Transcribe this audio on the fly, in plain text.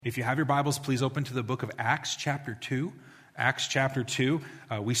If you have your Bibles, please open to the book of Acts chapter 2. Acts chapter 2.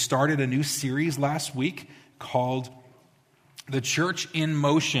 We started a new series last week called The Church in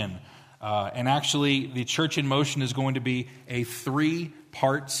Motion. And actually, The Church in Motion is going to be a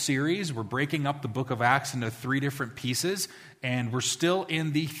three-part series. We're breaking up the book of Acts into three different pieces, and we're still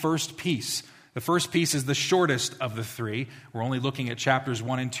in the first piece. The first piece is the shortest of the three. We're only looking at chapters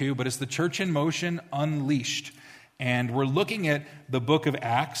 1 and 2, but it's The Church in Motion Unleashed. And we're looking at the book of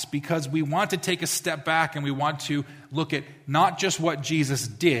Acts because we want to take a step back and we want to look at not just what Jesus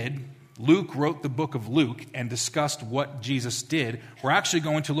did. Luke wrote the book of Luke and discussed what Jesus did. We're actually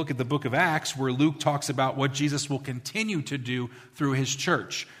going to look at the book of Acts where Luke talks about what Jesus will continue to do through his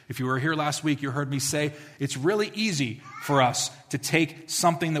church. If you were here last week, you heard me say it's really easy for us to take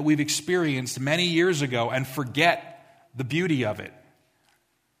something that we've experienced many years ago and forget the beauty of it.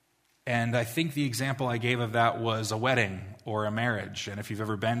 And I think the example I gave of that was a wedding or a marriage. And if you've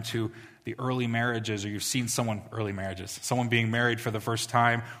ever been to the early marriages or you've seen someone being married for the first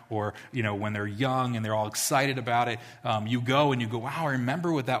time, or, when they're young and they're all excited about it, you go and you go, wow, I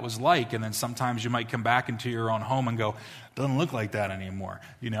remember what that was like. And then sometimes you might come back into your own home and go, doesn't look like that anymore,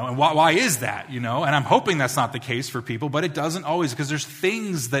 and why is that, And I'm hoping that's not the case for people, but it doesn't always, because there's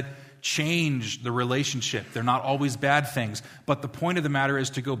things that change the relationship. They're not always bad things. But the point of the matter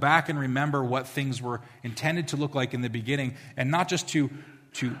is to go back and remember what things were intended to look like in the beginning, and not just to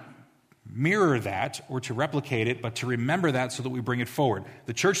mirror that or to replicate it, but to remember that so that we bring it forward.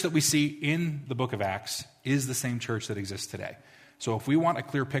 The church that we see in the book of Acts is the same church that exists today. So if we want a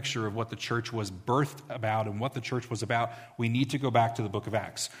clear picture of what the church was birthed about and what the church was about, we need to go back to the book of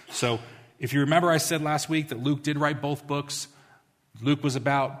Acts. So if you remember, I said last week that Luke did write both books. Luke was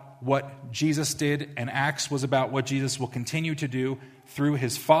about what Jesus did, and Acts was about what Jesus will continue to do through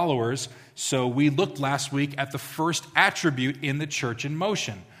his followers. So we looked last week at the first attribute in the church in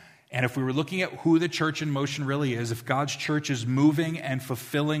motion. And if we were looking at who the church in motion really is, if God's church is moving and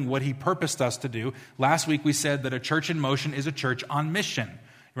fulfilling what he purposed us to do, last week we said that a church in motion is a church on mission.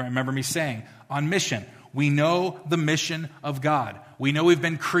 You remember me saying, on mission. We know the mission of God. We know we've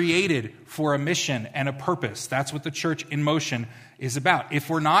been created for a mission and a purpose. That's what the church in motion is about. If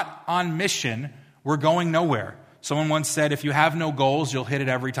we're not on mission, we're going nowhere. Someone once said, if you have no goals, you'll hit it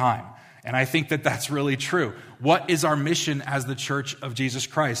every time. And I think that that's really true. What is our mission as the Church of Jesus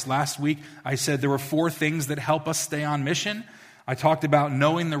Christ? Last week, I said there were 4 things that help us stay on mission. I talked about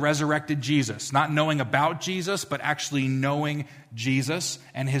knowing the resurrected Jesus, not knowing about Jesus, but actually knowing Jesus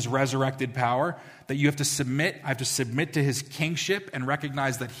and his resurrected power, that you have to submit. I have to submit to his kingship and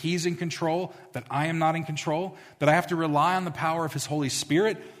recognize that he's in control, that I am not in control, that I have to rely on the power of his Holy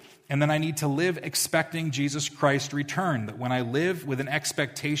Spirit, and then I need to live expecting Jesus Christ's return, that when I live with an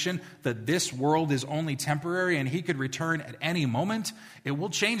expectation that this world is only temporary and he could return at any moment, it will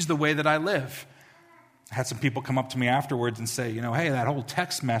change the way that I live. I had some people come up to me afterwards and say, hey, that whole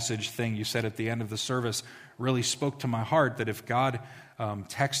text message thing you said at the end of the service really spoke to my heart, that if God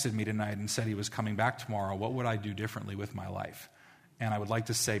texted me tonight and said he was coming back tomorrow, what would I do differently with my life? And I would like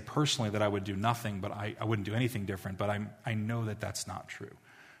to say personally that I would do nothing, but I wouldn't do anything different, but I know that that's not true.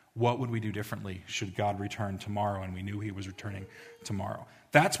 What would we do differently should God return tomorrow and we knew he was returning tomorrow?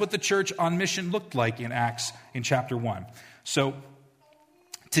 That's what the church on mission looked like in Acts in chapter 1. So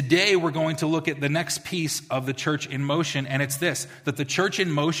today we're going to look at the next piece of the church in motion, and it's this, that the church in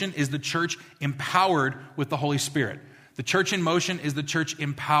motion is the church empowered with the Holy Spirit. The church in motion is the church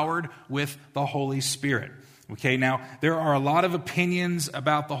empowered with the Holy Spirit. Okay, now there are a lot of opinions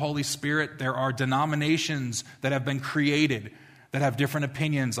about the Holy Spirit. There are denominations that have been created that have different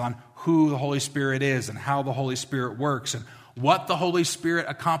opinions on who the Holy Spirit is and how the Holy Spirit works and what the Holy Spirit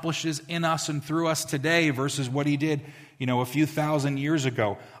accomplishes in us and through us today versus what he did, a few thousand years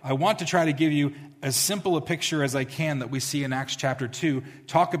ago. I want to try to give you as simple a picture as I can that we see in Acts chapter 2,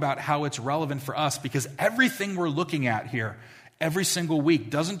 talk about how it's relevant for us, because everything we're looking at here every single week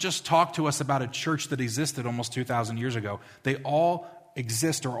doesn't just talk to us about a church that existed almost 2,000 years ago. They all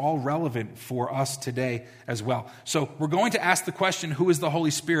exist, are all relevant for us today as well. So we're going to ask the question, who is the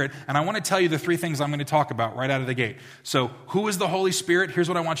Holy Spirit? And I want to tell you the 3 things I'm going to talk about right out of the gate. So who is the Holy Spirit? Here's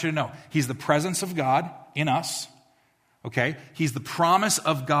what I want you to know. He's the presence of God in us. Okay? He's the promise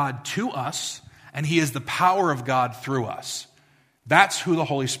of God to us, and he is the power of God through us. That's who the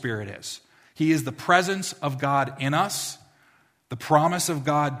Holy Spirit is. He is the presence of God in us, The promise of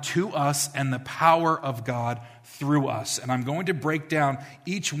God to us and the power of God through us. And I'm going to break down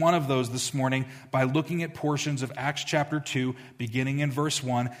each one of those this morning by looking at portions of Acts chapter 2, beginning in verse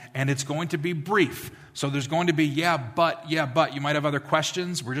 1, and it's going to be brief. So there's going to be, yeah, but. You might have other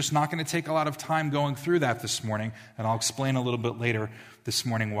questions. We're just not going to take a lot of time going through that this morning, and I'll explain a little bit later this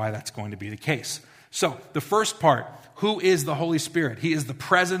morning why that's going to be the case. So the first part, who is the Holy Spirit? He is the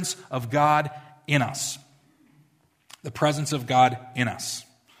presence of God in us. The presence of God in us.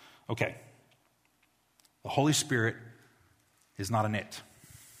 Okay. The Holy Spirit is not an it.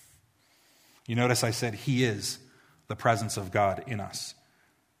 You notice I said he is the presence of God in us.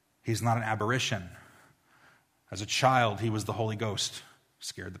 He's not an aberration. As a child, he was the Holy Ghost.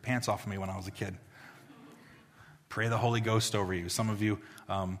 Scared the pants off of me when I was a kid. Pray the Holy Ghost over you. Some of you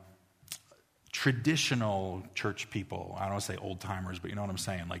traditional church people, I don't want to say old timers, but you know what I'm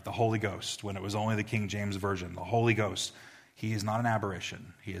saying, like the Holy Ghost, when it was only the King James Version, the Holy Ghost, he is not an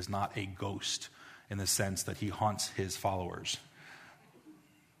aberration. He is not a ghost in the sense that he haunts his followers.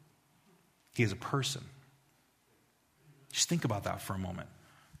 He is a person. Just think about that for a moment.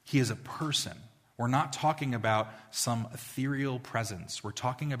 He is a person. We're not talking about some ethereal presence. We're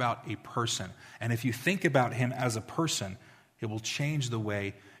talking about a person. And if you think about him as a person, it will change the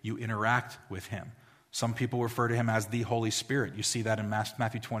way you interact with him. Some people refer to him as the Holy Spirit. You see that in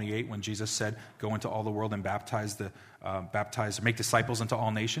Matthew 28 when Jesus said, "Go into all the world and make disciples into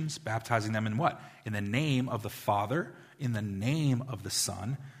all nations," baptizing them in what? In the name of the Father, in the name of the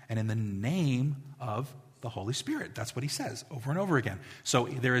Son, and in the name of the Holy Spirit. That's what he says over and over again. So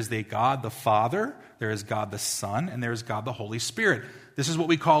there is the God the Father, there is God the Son, and there is God the Holy Spirit. This is what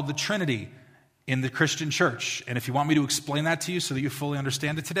we call the Trinity in the Christian church. And if you want me to explain that to you so that you fully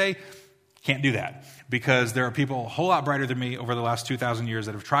understand it today, can't do that. Because there are people a whole lot brighter than me over the last 2,000 years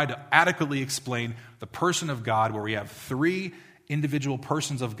that have tried to adequately explain the person of God, where we have three individual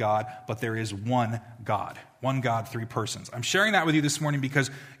persons of God, but there is one God. One God, three persons. I'm sharing that with you this morning because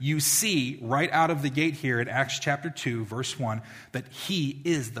you see right out of the gate here in Acts chapter 2, verse 1, that he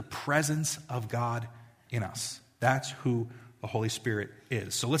is the presence of God in us. That's who the Holy Spirit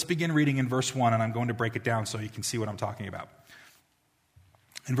is. So let's begin reading in verse 1, and I'm going to break it down so you can see what I'm talking about.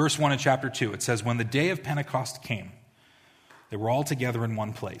 In verse 1 of chapter 2, it says, "When the day of Pentecost came, they were all together in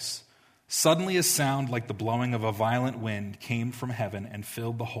one place. Suddenly a sound like the blowing of a violent wind came from heaven and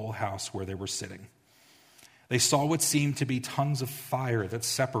filled the whole house where they were sitting. They saw what seemed to be tongues of fire that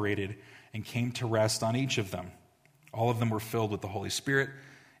separated and came to rest on each of them. All of them were filled with the Holy Spirit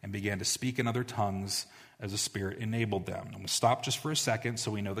and began to speak in other tongues as the Spirit enabled them." And we'll stop just for a second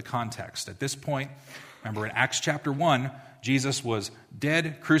so we know the context. At this point, remember in Acts chapter 1, Jesus was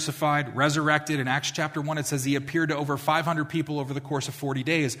dead, crucified, resurrected. In Acts chapter 1, it says he appeared to over 500 people over the course of 40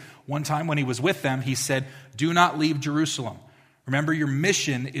 days. One time when he was with them, he said, "Do not leave Jerusalem. Remember, your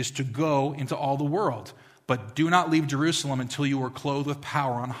mission is to go into all the world. But do not leave Jerusalem until you are clothed with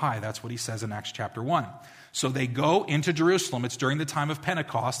power on high." That's what he says in Acts chapter 1. So they go into Jerusalem. It's during the time of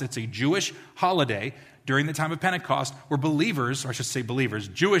Pentecost. It's a Jewish holiday during the time of Pentecost where believers, or I should say believers,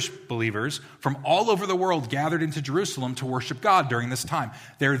 Jewish believers from all over the world gathered into Jerusalem to worship God during this time.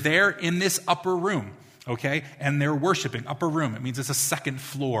 They're there in this upper room, okay? And they're worshiping. Upper room, it means it's a second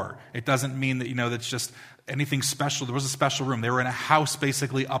floor. It doesn't mean that, that's just anything special. There was a special room. They were in a house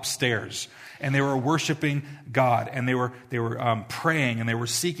basically upstairs. And they were worshiping God, and they were praying, and they were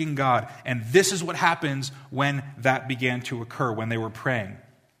seeking God. And this is what happens when that began to occur, when they were praying.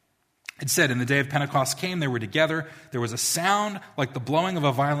 It said, "In the day of Pentecost came, they were together. There was a sound like the blowing of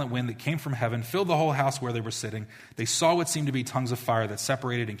a violent wind that came from heaven, filled the whole house where they were sitting. They saw what seemed to be tongues of fire that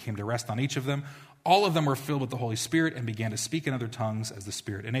separated and came to rest on each of them. All of them were filled with the Holy Spirit and began to speak in other tongues as the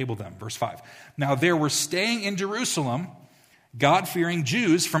Spirit enabled them." Verse 5. "Now there were staying in Jerusalem God-fearing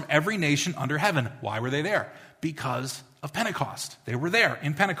Jews from every nation under heaven." Why were they there? Because of Pentecost. They were there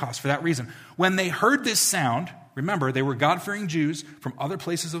in Pentecost for that reason. When they heard this sound, remember, they were God-fearing Jews from other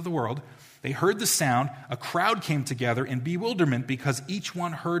places of the world. They heard the sound. A crowd came together in bewilderment because each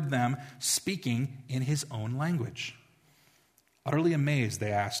one heard them speaking in his own language. Utterly amazed,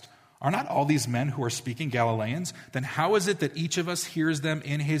 they asked, "Are not all these men who are speaking Galileans? Then how is it that each of us hears them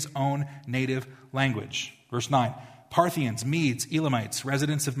in his own native language?" Verse 9. "Parthians, Medes, Elamites,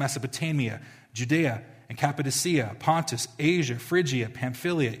 residents of Mesopotamia, Judea and Cappadocia, Pontus, Asia, Phrygia,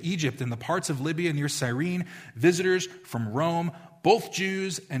 Pamphylia, Egypt, and the parts of Libya near Cyrene, visitors from Rome, both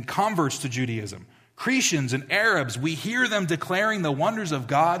Jews and converts to Judaism, Cretians and Arabs, we hear them declaring the wonders of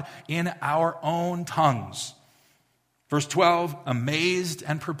God in our own tongues." Verse 12, "Amazed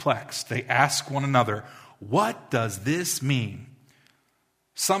and perplexed, they ask one another, 'What does this mean?'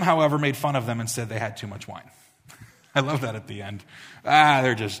 Some, however, made fun of them and said they had too much wine." I love that at the end.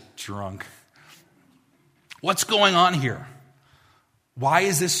 They're just drunk. What's going on here? Why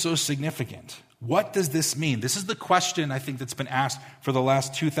is this so significant? What does this mean? This is the question I think that's been asked for the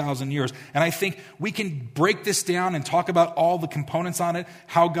last 2,000 years. And I think we can break this down and talk about all the components on it,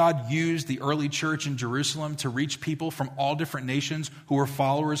 how God used the early church in Jerusalem to reach people from all different nations who were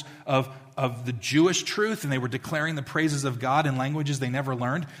followers of the Jewish truth, and they were declaring the praises of God in languages they never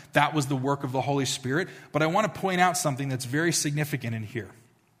learned. That was the work of the Holy Spirit. But I want to point out something that's very significant in here.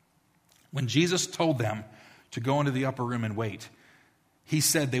 When Jesus told them to go into the upper room and wait, he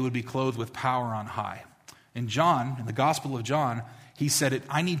said they would be clothed with power on high. In John, in the Gospel of John, he said,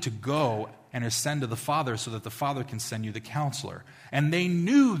 I need to go and ascend to the Father so that the Father can send you the Counselor. And they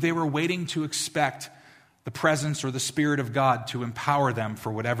knew they were waiting to expect the presence or the Spirit of God to empower them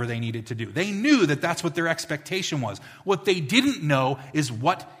for whatever they needed to do. They knew that that's what their expectation was. What they didn't know is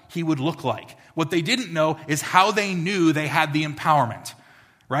what he would look like. What they didn't know is how they knew they had the empowerment.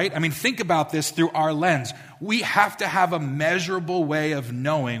 Right? I mean, think about this through our lens. We have to have a measurable way of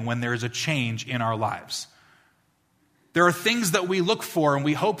knowing when there's a change in our lives. There are things that we look for and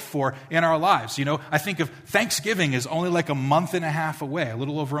we hope for in our lives. You know, I think of Thanksgiving is only like a month and a half away, a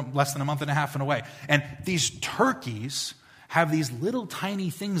little over less than a month and a half away. And these turkeys have these little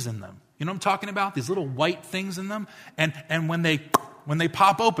tiny things in them. You know what I'm talking about? These little white things in them. And when they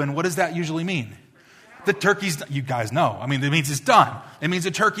pop open, what does that usually mean? The turkey's, you guys know. I mean, it means it's done. It means the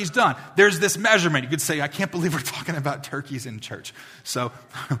turkey's done. There's this measurement. You could say, I can't believe we're talking about turkeys in church. So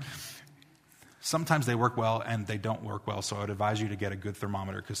sometimes they work well and they don't work well. So I would advise you to get a good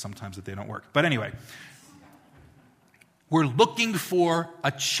thermometer because sometimes they don't work. But anyway, we're looking for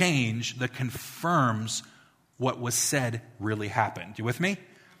a change that confirms what was said really happened. You with me?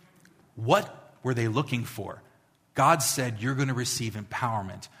 What were they looking for? God said, you're going to receive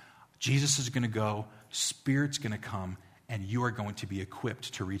empowerment. Jesus is going to go. Spirit's going to come, and you are going to be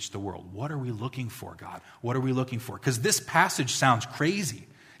equipped to reach the world. What are we looking for, God? What are we looking for? Because this passage sounds crazy.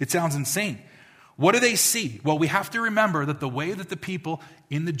 It sounds insane. What do they see? Well, we have to remember that the way that the people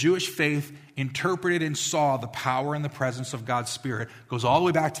in the Jewish faith interpreted and saw the power and the presence of God's Spirit goes all the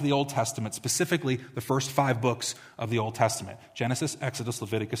way back to the Old Testament, specifically the first 5 books of the Old Testament. Genesis, Exodus,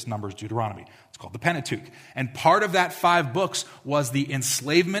 Leviticus, Numbers, Deuteronomy. It's called the Pentateuch. And part of that 5 books was the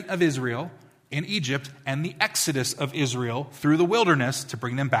enslavement of Israel in Egypt and the exodus of Israel through the wilderness to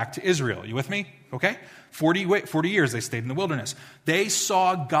bring them back to Israel. You with me? Okay? 40 years they stayed in the wilderness. They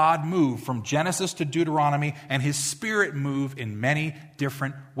saw God move from Genesis to Deuteronomy and his Spirit move in many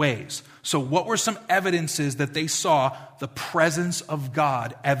different ways. So what were some evidences that they saw the presence of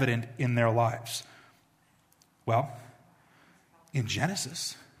God evident in their lives? Well, in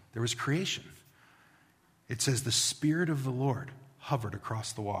Genesis, there was creation. It says the Spirit of the Lord hovered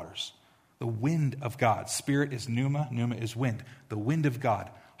across the waters. The wind of God. Spirit is pneuma, pneuma is wind. The wind of God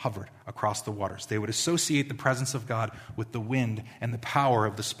hovered across the waters. They would associate the presence of God with the wind and the power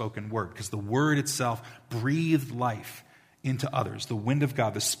of the spoken word, because the word itself breathed life into others. The wind of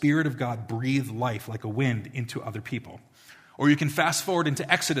God, the Spirit of God breathed life like a wind into other people. Or you can fast forward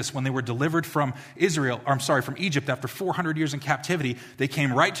into Exodus when they were delivered from from Egypt after 400 years in captivity. They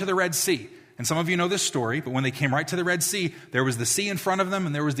came right to the Red Sea. And some of you know this story, but when they came right to the Red Sea, there was the sea in front of them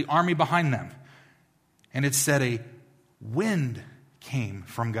and there was the army behind them. And it said a wind came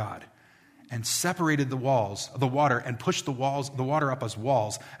from God and separated the water, and pushed the water up as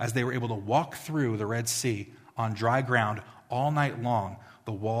walls as they were able to walk through the Red Sea on dry ground all night long.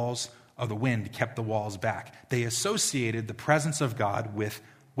 The walls of the wind kept the walls back. They associated the presence of God with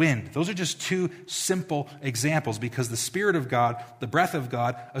wind. Those are just 2 simple examples, because the Spirit of God, the breath of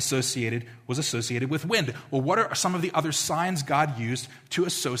God was associated with wind. Well, what are some of the other signs God used to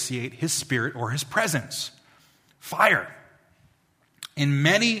associate his Spirit or his presence? Fire. In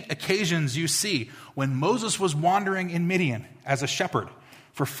many occasions you see when Moses was wandering in Midian as a shepherd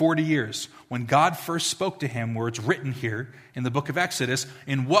for 40 years, when God first spoke to him, where it's written here in the book of Exodus,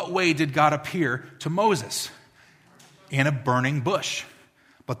 in what way did God appear to Moses? In a burning bush.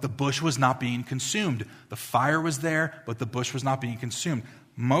 But the bush was not being consumed. The fire was there, but the bush was not being consumed.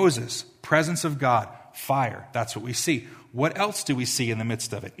 Moses, presence of God, fire. That's what we see. What else do we see in the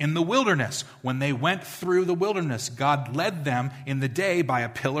midst of it? In the wilderness, when they went through the wilderness, God led them in the day by a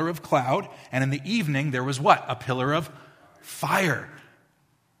pillar of cloud, and in the evening there was what? A pillar of fire.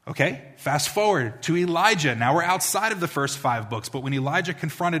 Okay, fast forward to Elijah. Now we're outside of the first 5 books, but when Elijah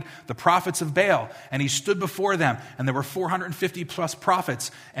confronted the prophets of Baal and he stood before them, and there were 450 plus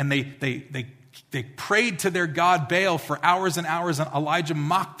prophets, and they prayed to their god Baal for hours and hours, and Elijah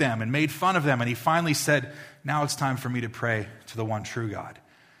mocked them and made fun of them, and he finally said, now it's time for me to pray to the one true God.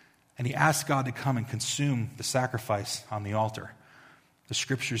 And he asked God to come and consume the sacrifice on the altar. The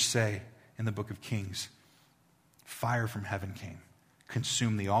scriptures say in the book of Kings, fire from heaven came,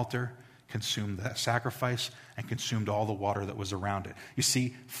 consumed the altar, consumed the sacrifice, and consumed all the water that was around it. You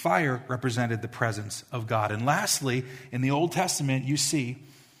see, fire represented the presence of God. And lastly, in the Old Testament, you see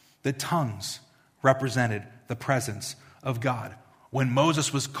that tongues represented the presence of God. When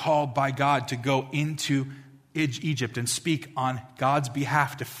Moses was called by God to go into Egypt and speak on God's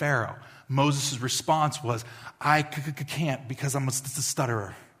behalf to Pharaoh, Moses' response was, I can't because I'm a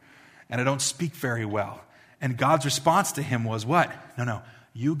stutterer and I don't speak very well. And God's response to him was what? No,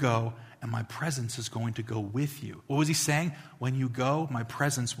 you go and my presence is going to go with you. What was he saying? When you go, my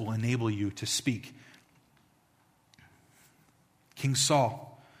presence will enable you to speak. King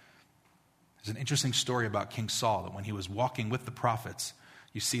Saul. There's an interesting story about King Saul, that when he was walking with the prophets,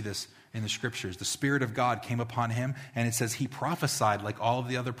 you see this in the scriptures, the Spirit of God came upon him, and it says he prophesied like all of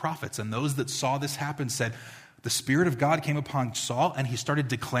the other prophets. And those that saw this happen said, the Spirit of God came upon Saul, and he started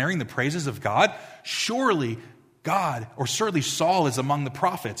declaring the praises of God. Surely God, or certainly Saul, is among the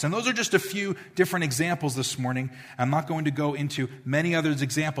prophets. And those are just a few different examples this morning. I'm not going to go into many other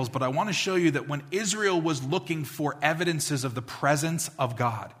examples, but I want to show you that when Israel was looking for evidences of the presence of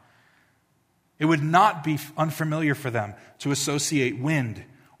God, it would not be unfamiliar for them to associate wind,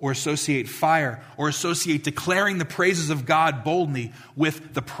 or associate fire, or associate declaring the praises of God boldly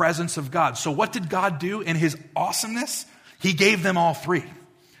with the presence of God. So what did God do in his awesomeness? He gave them all three.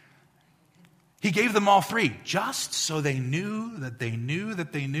 He gave them all three, just so they knew that they knew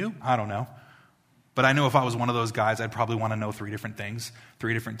that they knew. I don't know. But I know if I was one of those guys, I'd probably want to know three different things,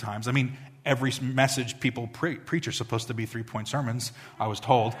 3 different times. I mean, every message people preach are supposed to be 3-point sermons, I was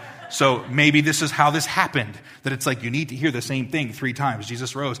told. So maybe this is how this happened, that it's like you need to hear the same thing 3 times.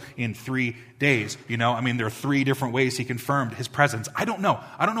 Jesus rose in 3 days. There are 3 different ways he confirmed his presence. I don't know.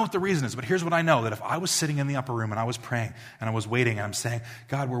 I don't know what the reason is, but here's what I know, that if I was sitting in the upper room and I was praying and I was waiting and I'm saying,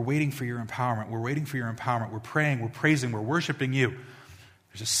 God, we're waiting for your empowerment. We're waiting for your empowerment. We're praying, we're praising, we're worshiping you.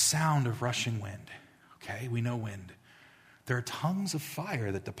 There's a sound of rushing wind. Okay, we know wind. There are tongues of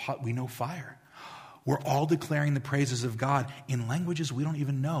fire that we know fire. We're all declaring the praises of God in languages we don't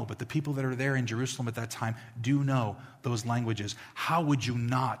even know, but the people that are there in Jerusalem at that time do know those languages. How would you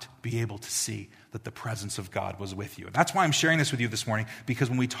not be able to see that the presence of God was with you? That's why I'm sharing this with you this morning, because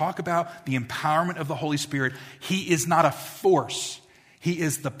when we talk about the empowerment of the Holy Spirit, he is not a force. He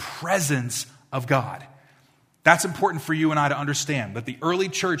is the presence of God. That's important for you and I to understand, that the early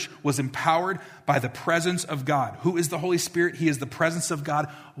church was empowered by the presence of God. Who is the Holy Spirit? He is the presence of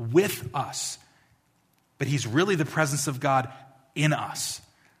God with us. But he's really the presence of God in us.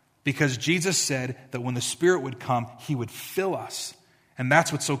 Because Jesus said that when the Spirit would come, he would fill us. And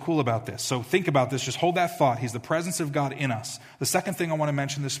that's what's so cool about this. So think about this. Just hold that thought. He's the presence of God in us. The second thing I want to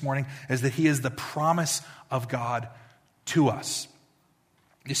mention this morning is that he is the promise of God to us.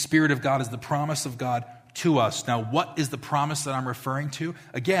 The Spirit of God is the promise of God to us. Now, what is the promise that I'm referring to?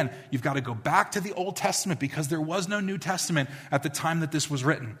 Again, you've got to go back to the Old Testament, because there was no New Testament at the time that this was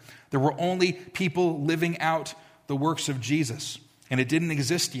written. There were only people living out the works of Jesus, and it didn't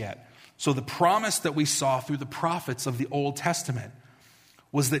exist yet. So the promise that we saw through the prophets of the Old Testament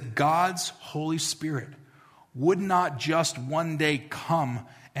was that God's Holy Spirit would not just one day come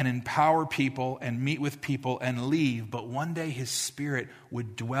and empower people and meet with people and leave, but one day his Spirit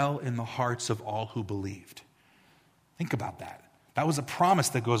would dwell in the hearts of all who believed. Think about that. That was a promise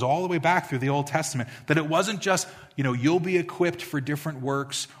that goes all the way back through the Old Testament, that it wasn't just, you'll be equipped for different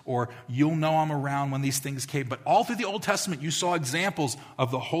works, or you'll know I'm around when these things came, but all through the Old Testament you saw examples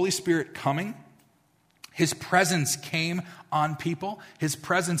of the Holy Spirit coming. His presence came on people. His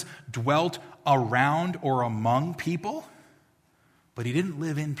presence dwelt around or among people. But he didn't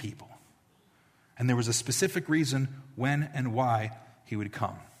live in people. And there was a specific reason when and why he would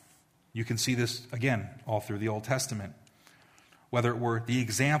come. You can see this, again, all through the Old Testament. Whether it were the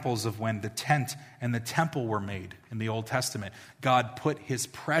examples of when the tent and the temple were made in the Old Testament, God put his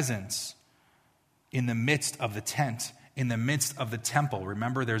presence in the midst of the tent, in the midst of the temple.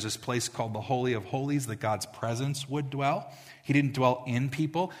 Remember, there's this place called the Holy of Holies that God's presence would dwell. He didn't dwell in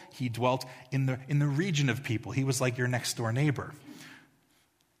people. He dwelt in the region of people. He was like your next door neighbor.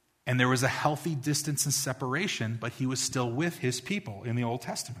 And there was a healthy distance and separation, but he was still with his people in the Old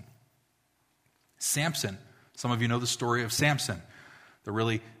Testament. Samson. Some of you know the story of Samson, the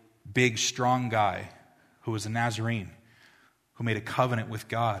really big, strong guy who was a Nazarene, who made a covenant with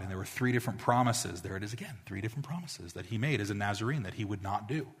God. And there were 3 different promises. There it is again, 3 different promises that he made as a Nazarene that he would not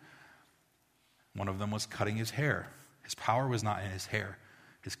do. One of them was cutting his hair. His power was not in his hair.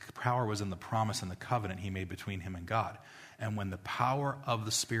 His power was in the promise and the covenant he made between him and God. And when the power of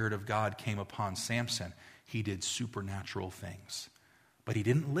the Spirit of God came upon Samson, he did supernatural things. But he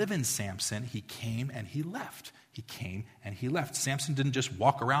didn't live in Samson. He came and he left. He came and he left. Samson didn't just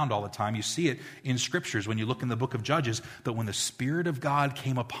walk around all the time. You see it in scriptures when you look in the book of Judges, that when the Spirit of God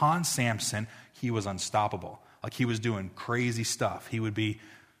came upon Samson, he was unstoppable. Like he was doing crazy stuff. He would be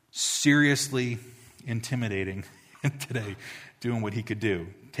seriously intimidating today, doing what he could do,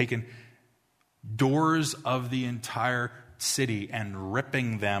 taking doors of the entire city and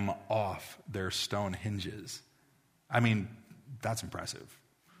ripping them off their stone hinges. I mean, that's impressive,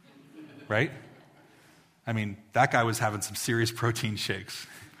 right? I mean, that guy was having some serious protein shakes.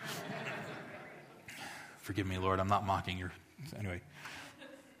 Forgive me, Lord, I'm not mocking you. Anyway.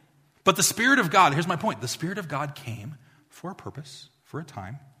 But the Spirit of God, here's my point. The Spirit of God came for a purpose, for a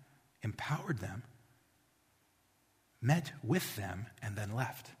time, empowered them, met with them, and then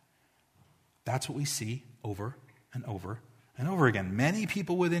left. That's what we see over and over and over again. Many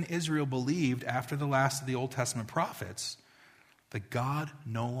people within Israel believed after the last of the Old Testament prophets that God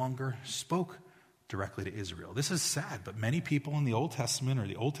no longer spoke directly to Israel. This is sad, but many people in the Old Testament or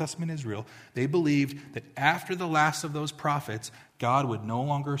the Old Testament Israel, they believed that after the last of those prophets, God would no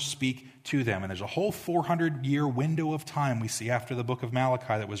longer speak to them. And there's a whole 400-year window of time we see after the book of Malachi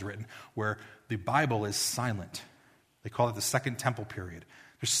that was written where the Bible is silent. They call it the Second Temple period.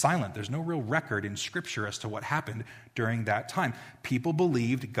 They're silent. There's no real record in Scripture as to what happened during that time. People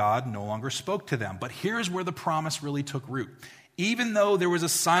believed God no longer spoke to them. But here's where the promise really took root. Even though there was a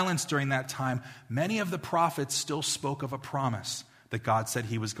silence during that time, many of the prophets still spoke of a promise that God said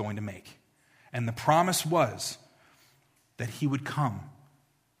he was going to make. And the promise was that he would come,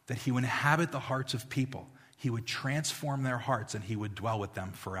 that he would inhabit the hearts of people. He would transform their hearts and he would dwell with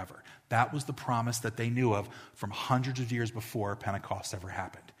them forever. That was the promise that they knew of from hundreds of years before Pentecost ever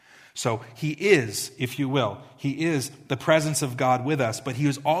happened. So he is, if you will, he is the presence of God with us, but he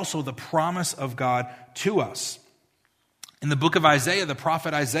is also the promise of God to us. In the book of Isaiah, the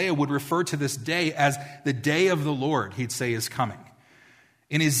prophet Isaiah would refer to this day as the day of the Lord, he'd say, is coming.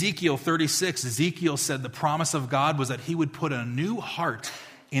 In Ezekiel 36, Ezekiel said the promise of God was that he would put a new heart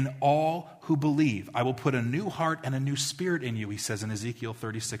in all who believe. I will put a new heart and a new spirit in you, he says in Ezekiel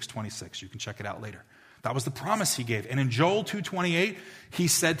 36:26. You can check it out later. That was the promise he gave. And in Joel 2:28, he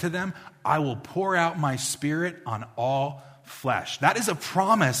said to them, I will pour out my spirit on all flesh. That is a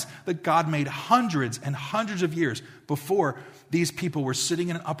promise that God made hundreds and hundreds of years before these people were sitting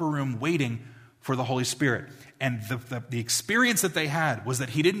in an upper room waiting for the Holy Spirit. And the experience that they had was that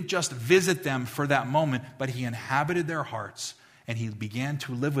he didn't just visit them for that moment, but he inhabited their hearts and he began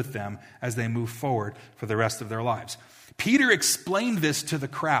to live with them as they moved forward for the rest of their lives. Peter explained this to the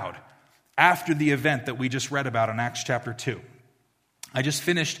crowd after the event that we just read about in Acts chapter 2. I just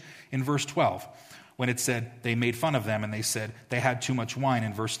finished in verse 12. When it said they made fun of them and they said they had too much wine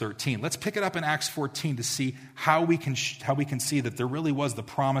in verse 13. Let's pick it up in Acts 14 to see how we can see that there really was the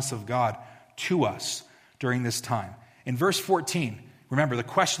promise of God to us during this time. In verse 14, remember the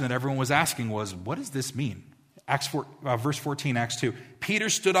question that everyone was asking was, what does this mean? Verse 14, Acts 2. Peter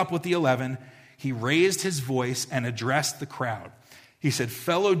stood up with the 11. He raised his voice and addressed the crowd. He said,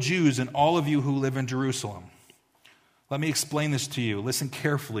 fellow Jews and all of you who live in Jerusalem, let me explain this to you. Listen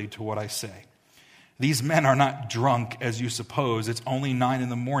carefully to what I say. These men are not drunk, as you suppose. It's only 9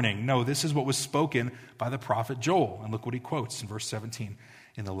 a.m. No, this is what was spoken by the prophet Joel. And look what he quotes in verse 17.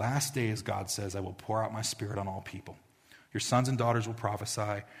 In the last days, God says, I will pour out my spirit on all people. Your sons and daughters will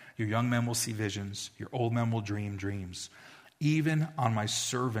prophesy. Your young men will see visions. Your old men will dream dreams. Even on my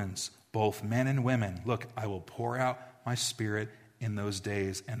servants, both men and women, look, I will pour out my spirit in those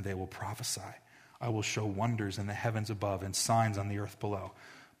days, and they will prophesy. I will show wonders in the heavens above and signs on the earth below.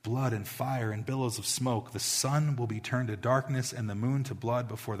 Blood and fire and billows of smoke. The sun will be turned to darkness and the moon to blood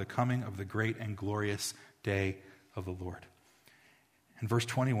before the coming of the great and glorious day of the Lord. In verse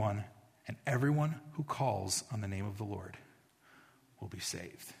 21, and everyone who calls on the name of the Lord will be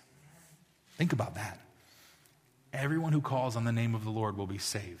saved. Think about that. Everyone who calls on the name of the Lord will be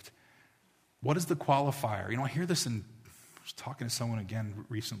saved. What is the qualifier? I hear this I was talking to someone again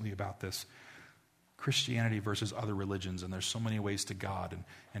recently about this. Christianity versus other religions, and there's so many ways to God,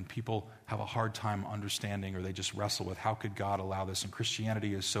 and people have a hard time understanding, or they just wrestle with how could God allow this, and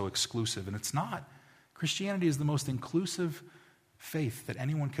Christianity is so exclusive, and it's not. Christianity is the most inclusive faith that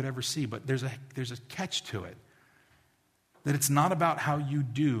anyone could ever see, but there's a catch to it, that it's not about how you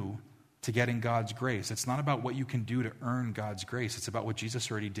do to get in God's grace. It's not about what you can do to earn God's grace. It's about what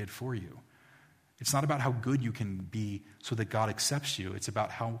Jesus already did for you. It's not about how good you can be so that God accepts you. It's about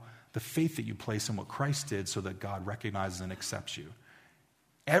how the faith that you place in what Christ did so that God recognizes and accepts you.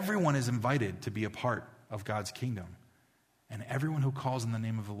 Everyone is invited to be a part of God's kingdom. And everyone who calls in the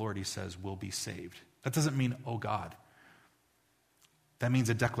name of the Lord, he says, will be saved. That doesn't mean, oh God. That means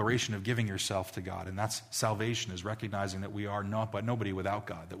a declaration of giving yourself to God. And that's salvation, is recognizing that we are not but nobody without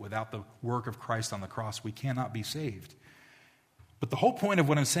God, that without the work of Christ on the cross, we cannot be saved. But the whole point of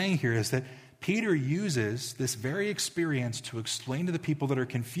what I'm saying here is that Peter uses this very experience to explain to the people that are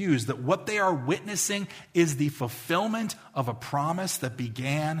confused that what they are witnessing is the fulfillment of a promise that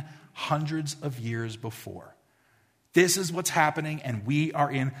began hundreds of years before. This is what's happening, and we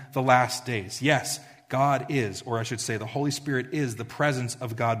are in the last days. Yes, God is, or I should say the Holy Spirit is the presence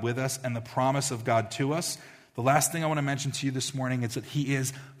of God with us and the promise of God to us. The last thing I want to mention to you this morning is that he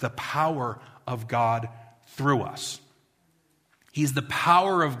is the power of God through us. He's the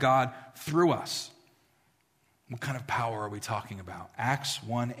power of God through us. What kind of power are we talking about? Acts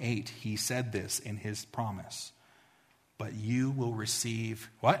 1:8, he said this in his promise. But you will receive,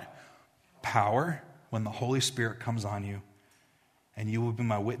 what? Power when the Holy Spirit comes on you. And you will be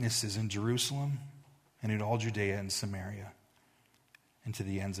my witnesses in Jerusalem and in all Judea and Samaria and to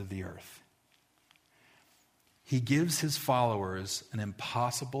the ends of the earth. He gives his followers an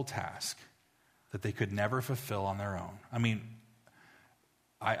impossible task that they could never fulfill on their own. I mean,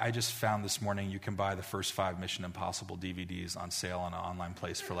 I just found this morning you can buy the first 5 Mission Impossible DVDs on sale on an online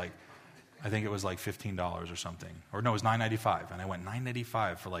place for like, I think it was like $15 or something. Or no, it was $9.95. And I went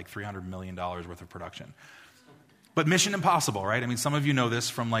 $9.95 for like $300 million worth of production. But Mission Impossible, right? I mean, some of you know this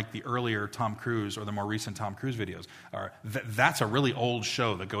from like the earlier Tom Cruise or the more recent Tom Cruise videos. That's a really old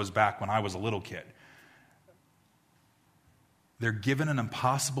show that goes back when I was a little kid. They're given an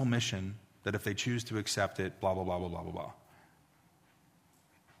impossible mission that if they choose to accept it, blah, blah, blah, blah, blah, blah, blah.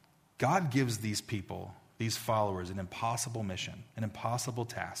 God gives these people, these followers, an impossible mission, an impossible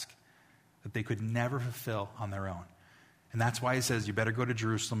task that they could never fulfill on their own. And that's why he says, you better go to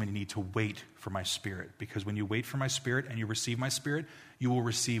Jerusalem and you need to wait for my Spirit. Because when you wait for my Spirit and you receive my Spirit, you will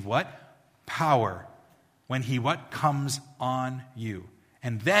receive what? Power. When he what? Comes on you.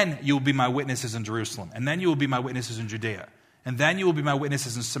 And then you will be my witnesses in Jerusalem. And then you will be my witnesses in Judea. And then you will be my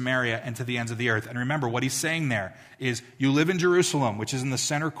witnesses in Samaria and to the ends of the earth. And remember, what he's saying there is you live in Jerusalem, which is in the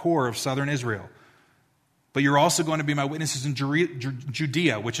center core of southern Israel. But you're also going to be my witnesses in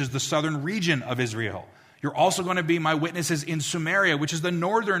Judea, which is the southern region of Israel. You're also going to be my witnesses in Samaria, which is the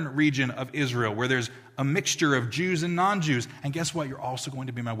northern region of Israel, where there's a mixture of Jews and non-Jews. And guess what? You're also going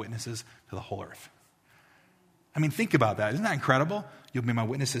to be my witnesses to the whole earth. I mean, think about that. Isn't that incredible? You'll be my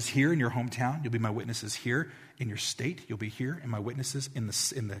witnesses here in your hometown. You'll be my witnesses here in your state. You'll be here and my witnesses in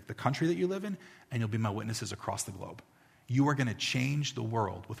the country that you live in. And you'll be my witnesses across the globe. You are going to change the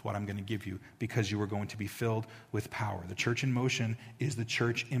world with what I'm going to give you because you are going to be filled with power. The church in motion is the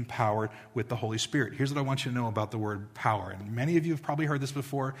church empowered with the Holy Spirit. Here's what I want you to know about the word power. And many of you have probably heard this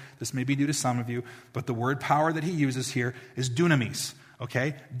before. This may be new to some of you. But the word power that he uses here is dunamis.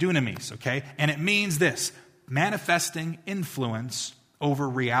 Okay? Dunamis. Okay? And it means this. Manifesting influence over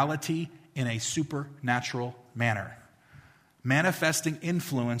reality in a supernatural manner. Manifesting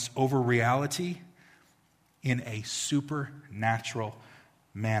influence over reality in a supernatural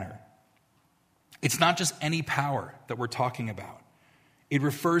manner. It's not just any power that we're talking about. It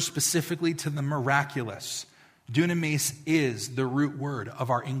refers specifically to the miraculous. Dunamis is the root word of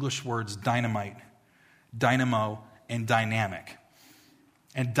our English words dynamite, dynamo, and dynamic.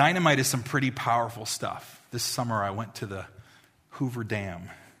 And dynamite is some pretty powerful stuff. This summer I went to the Hoover Dam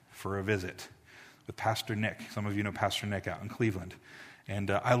for a visit with Pastor Nick. Some of you know Pastor Nick out in Cleveland.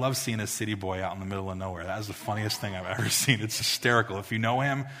 And I love seeing a city boy out in the middle of nowhere. That is the funniest thing I've ever seen. It's hysterical. If you know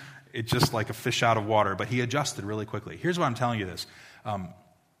him, it's just like a fish out of water. But he adjusted really quickly. Here's why I'm telling you this.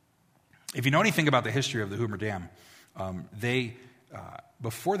 If you know anything about the history of the Hoover Dam,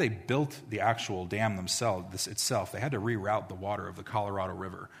 before they built the actual dam itself, they had to reroute the water of the Colorado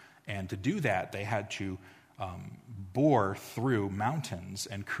River. And to do that, they had to bore through mountains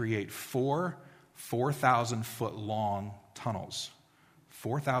and create 4,000-foot long tunnels.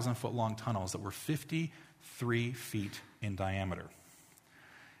 4,000-foot long tunnels that were 53 feet in diameter.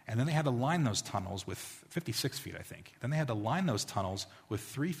 And then they had to line those tunnels with 56 feet, I think. Then they had to line those tunnels with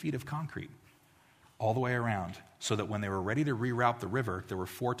 3 feet of concrete all the way around so that when they were ready to reroute the river, there were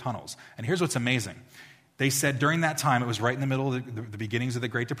 4 tunnels. And here's what's amazing. They said during that time, it was right in the middle of the beginnings of the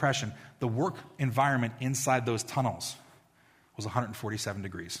Great Depression, the work environment inside those tunnels was 147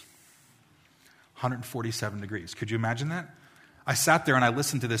 degrees. 147 degrees. Could you imagine that? I sat there and I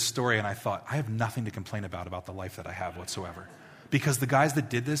listened to this story and I thought, I have nothing to complain about the life that I have whatsoever. Because the guys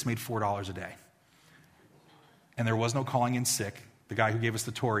that did this made $4 a day. And there was no calling in sick. The guy who gave us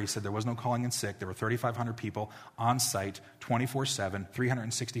the tour, he said there was no calling in sick. There were 3,500 people on site 24/7,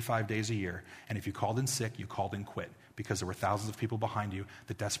 365 days a year. And if you called in sick, you called in quit because there were thousands of people behind you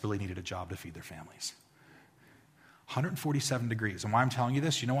that desperately needed a job to feed their families. 147 degrees. And why I'm telling you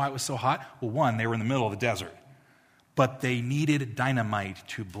this, you know why it was so hot? Well, one, they were in the middle of the desert. But they needed dynamite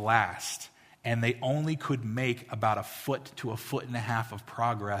to blast. And they only could make about 1 foot to 1.5 foot of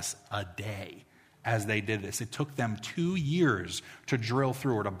progress a day as they did this. It took them 2 years to drill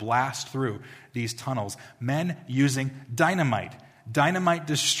through or to blast through these tunnels. Men using dynamite. Dynamite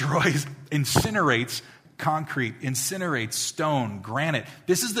destroys, incinerates concrete, incinerates stone, granite.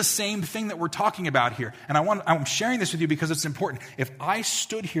 This is the same thing that we're talking about here. And I'm sharing this with you because it's important. If I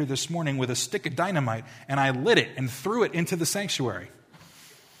stood here this morning with a stick of dynamite and I lit it and threw it into the sanctuary,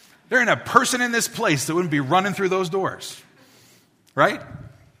 there ain't a person in this place that wouldn't be running through those doors. Right?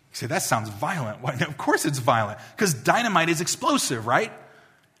 You say, that sounds violent. Why? Of course it's violent. Because dynamite is explosive, right?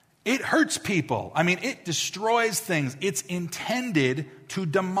 It hurts people. I mean, it destroys things. It's intended to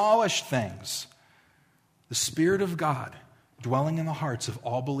demolish things. The Spirit of God, dwelling in the hearts of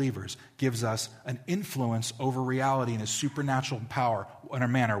all believers, gives us an influence over reality in a supernatural power in a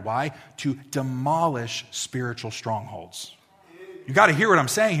manner. Why? To demolish spiritual strongholds. You got to hear what I'm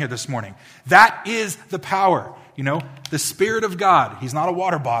saying here this morning. That is the power. You know, the Spirit of God, he's not a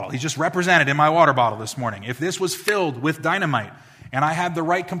water bottle. He's just represented in my water bottle this morning. If this was filled with dynamite and I had the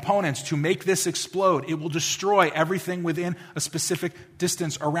right components to make this explode, it will destroy everything within a specific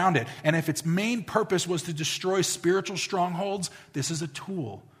distance around it. And if its main purpose was to destroy spiritual strongholds, this is a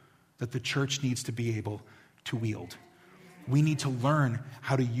tool that the church needs to be able to wield. We need to learn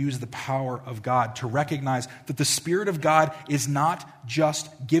how to use the power of God, to recognize that the Spirit of God is not just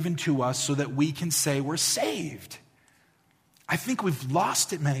given to us so that we can say we're saved. I think we've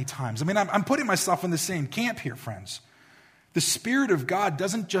lost it many times. I mean, I'm putting myself in the same camp here, friends. The Spirit of God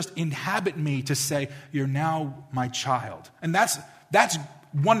doesn't just inhabit me to say, you're now my child. And that's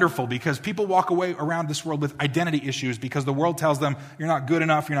wonderful because people walk away around this world with identity issues because the world tells them you're not good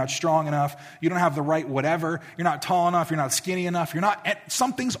enough, you're not strong enough, you don't have the right whatever, you're not tall enough, you're not skinny enough,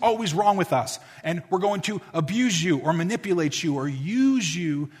 something's always wrong with us. And we're going to abuse you or manipulate you or use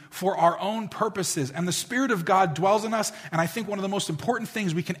you for our own purposes. And the Spirit of God dwells in us. And I think one of the most important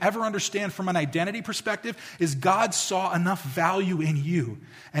things we can ever understand from an identity perspective is God saw enough value in you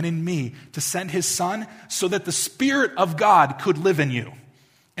and in me to send his Son so that the Spirit of God could live in you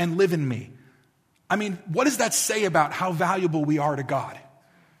and live in me. I mean, what does that say about how valuable we are to God?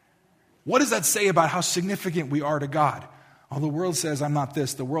 What does that say about how significant we are to God? Oh, the world says I'm not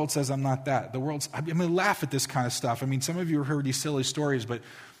this. The world says I'm not that. I mean, laugh at this kind of stuff. I mean, some of you have heard these silly stories, but,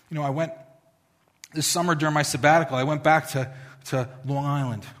 you know, I went this summer during my sabbatical, I went back to Long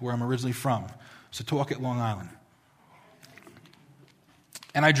Island, where I'm originally from, Setauket, Long Island.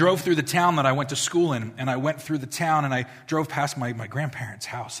 And I drove through the town that I went to school in, and I went through the town, and I drove past my grandparents'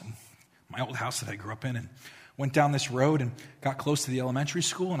 house, and my old house that I grew up in, and went down this road and got close to the elementary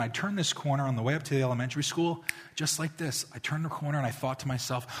school, and I turned this corner on the way up to the elementary school, just like this. I turned the corner, and I thought to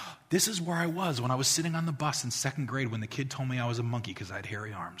myself, this is where I was when I was sitting on the bus in second grade when the kid told me I was a monkey because I had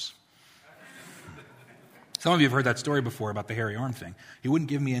hairy arms. Some of you have heard that story before about the hairy arm thing. He wouldn't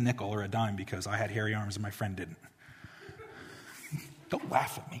give me a nickel or a dime because I had hairy arms and my friend didn't. Don't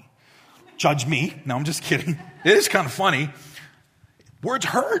laugh at me. Judge me. No, I'm just kidding. It is kind of funny. Words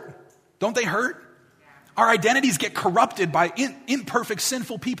hurt. Don't they hurt? Our identities get corrupted by imperfect,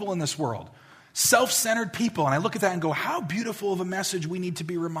 sinful people in this world. Self-centered people. And I look at that and go, how beautiful of a message we need to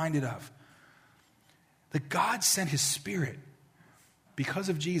be reminded of. That God sent his Spirit because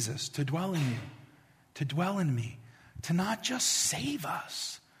of Jesus to dwell in you, to dwell in me, to not just save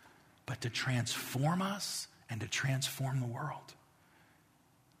us, but to transform us and to transform the world.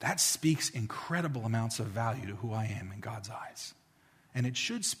 That speaks incredible amounts of value to who I am in God's eyes. And it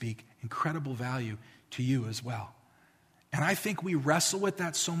should speak incredible value to you as well. And I think we wrestle with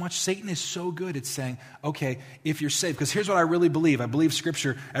that so much. Satan is so good at saying, okay, if you're saved, because here's what I really believe. I believe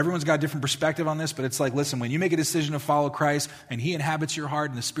Scripture, everyone's got a different perspective on this, but it's like, listen, when you make a decision to follow Christ and he inhabits your heart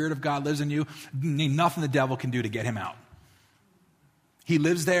and the Spirit of God lives in you, nothing the devil can do to get him out. He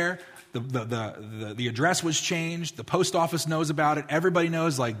lives there. The address was changed. The post office knows about it. Everybody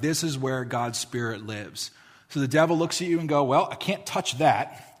knows, like, this is where God's Spirit lives. So the devil looks at you and go, well, I can't touch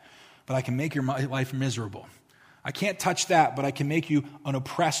that, but I can make your life miserable. I can't touch that, but I can make you an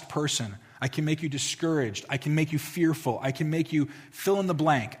oppressed person. I can make you discouraged. I can make you fearful. I can make you fill in the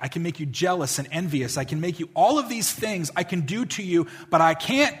blank. I can make you jealous and envious. I can make you all of these things I can do to you, but I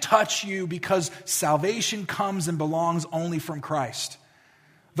can't touch you because salvation comes and belongs only from Christ.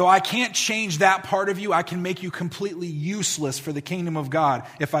 Though I can't change that part of you, I can make you completely useless for the kingdom of God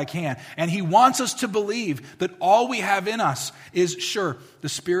if I can. And he wants us to believe that all we have in us is, sure, the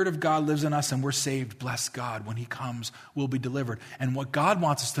Spirit of God lives in us and we're saved. Bless God. When he comes, we'll be delivered. And what God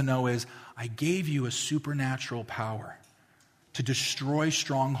wants us to know is, I gave you a supernatural power to destroy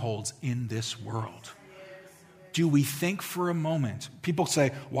strongholds in this world. Do we think for a moment? People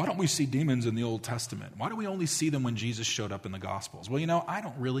say, why don't we see demons in the Old Testament? Why do we only see them when Jesus showed up in the Gospels? Well, I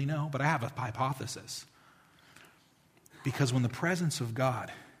don't really know, but I have a hypothesis. Because when the presence of God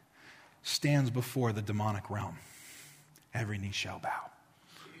stands before the demonic realm, every knee shall bow.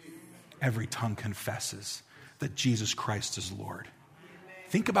 Every tongue confesses that Jesus Christ is Lord.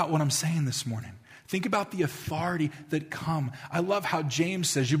 Think about what I'm saying this morning. Think about the authority that come. I love how James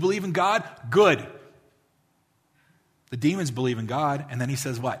says, you believe in God? Good. The demons believe in God, and then he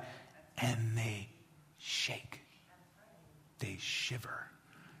says what? And they shake. They shiver.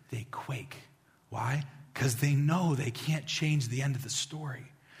 They quake. Why? Because they know they can't change the end of the story.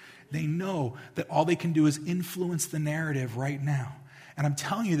 They know that all they can do is influence the narrative right now. And I'm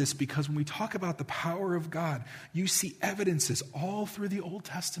telling you this because when we talk about the power of God, you see evidences all through the Old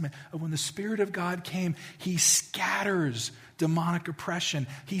Testament of when the Spirit of God came, he scatters demonic oppression.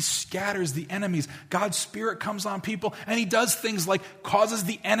 He scatters the enemies. God's Spirit comes on people and he does things like causes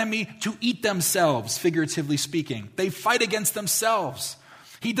the enemy to eat themselves, figuratively speaking. They fight against themselves.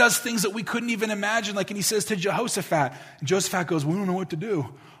 He does things that we couldn't even imagine, like, and he says to Jehoshaphat, and Jehoshaphat goes, we don't know what to do.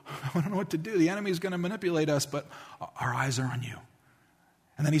 We don't know what to do. The enemy is going to manipulate us, but our eyes are on you.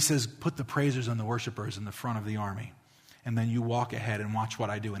 And then he says, put the praisers and the worshipers in the front of the army. And then you walk ahead and watch what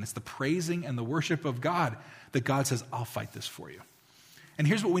I do. And it's the praising and the worship of God that God says, I'll fight this for you. And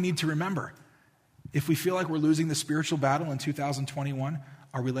here's what we need to remember. If we feel like we're losing the spiritual battle in 2021,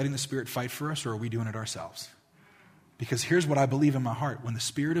 are we letting the Spirit fight for us or are we doing it ourselves? Because here's what I believe in my heart. When the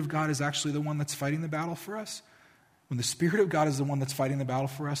Spirit of God is actually the one that's fighting the battle for us, when the Spirit of God is the one that's fighting the battle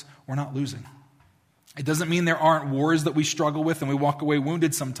for us, we're not losing. It doesn't mean there aren't wars that we struggle with and we walk away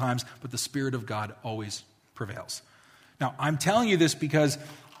wounded sometimes, but the Spirit of God always prevails. Now, I'm telling you this because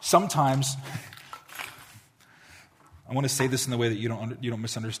sometimes, I want to say this in the way that you don't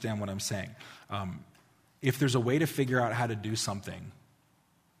misunderstand what I'm saying. If there's a way to figure out how to do something,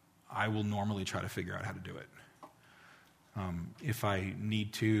 I will normally try to figure out how to do it. If I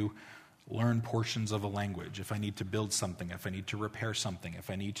need to learn portions of a language, if I need to build something, if I need to repair something, if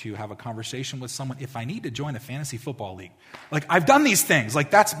I need to have a conversation with someone, if I need to join a fantasy football league. Like, I've done these things. Like,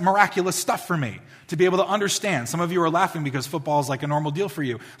 that's miraculous stuff for me to be able to understand. Some of you are laughing because football is like a normal deal for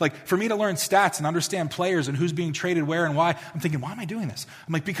you. Like, for me to learn stats and understand players and who's being traded where and why, I'm thinking, why am I doing this?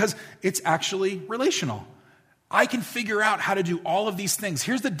 I'm like, because it's actually relational. I can figure out how to do all of these things.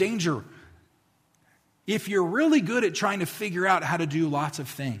 Here's the danger. If you're really good at trying to figure out how to do lots of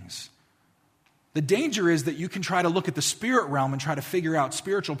things, the danger is that you can try to look at the spirit realm and try to figure out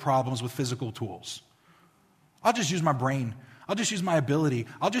spiritual problems with physical tools. I'll just use my brain. I'll just use my ability.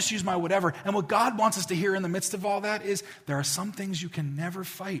 I'll just use my whatever. And what God wants us to hear in the midst of all that is there are some things you can never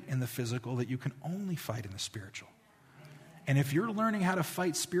fight in the physical that you can only fight in the spiritual. And if you're learning how to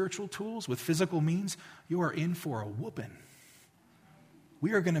fight spiritual tools with physical means, you are in for a whooping.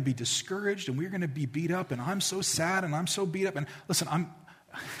 We are going to be discouraged and we're going to be beat up, and I'm so sad and I'm so beat up. And listen,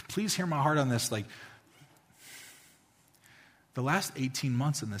 please hear my heart on this. Like, the last 18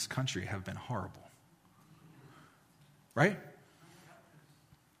 months in this country have been horrible. Right?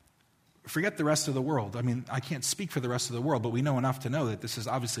 Forget the rest of the world. I mean, I can't speak for the rest of the world, but we know enough to know that this is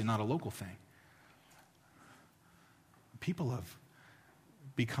obviously not a local thing. People have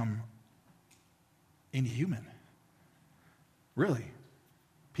become inhuman. Really.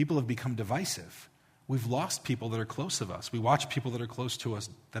 People have become divisive. We've lost people that are close to us. We watch people that are close to us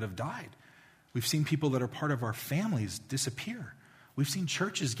that have died. We've seen people that are part of our families disappear. We've seen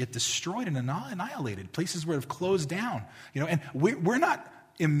churches get destroyed and annihilated, places where have closed down. And we're not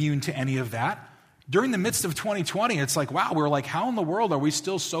immune to any of that. During the midst of 2020, it's like, wow, we're like, how in the world are we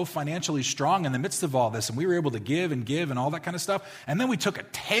still so financially strong in the midst of all this? And we were able to give and all that kind of stuff. And then we took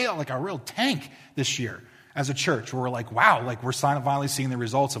a real tank this year as a church, where we're like, wow, like we're finally seeing the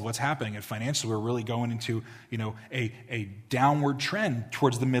results of what's happening. And financially, we're really going into, a downward trend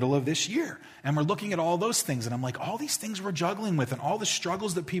towards the middle of this year. And we're looking at all those things. And I'm like, all these things we're juggling with and all the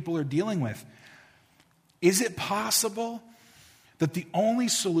struggles that people are dealing with. Is it possible that the only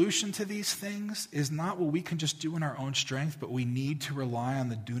solution to these things is not what we can just do in our own strength, but we need to rely on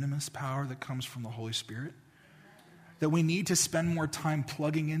the dunamis power that comes from the Holy Spirit? That we need to spend more time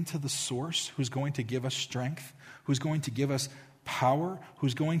plugging into the source who's going to give us strength, who's going to give us power,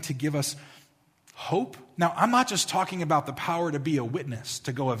 who's going to give us hope. Now, I'm not just talking about the power to be a witness,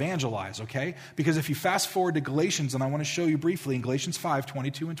 to go evangelize, okay? Because if you fast forward to Galatians, and I want to show you briefly in Galatians 5,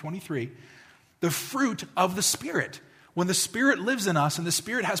 22 and 23, the fruit of the Spirit. When the Spirit lives in us and the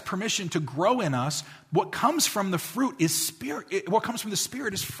Spirit has permission to grow in us, what comes from the fruit is Spirit. What comes from the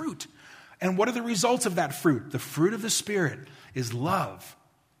Spirit is fruit. And what are the results of that fruit? The fruit of the Spirit is love.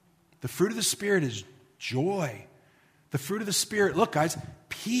 The fruit of the Spirit is joy. The fruit of the Spirit, look guys,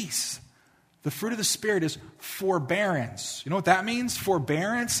 peace. The fruit of the Spirit is forbearance. You know what that means?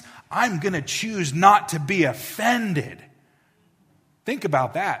 Forbearance. I'm going to choose not to be offended. Think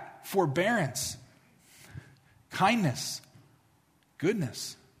about that. Forbearance. Kindness.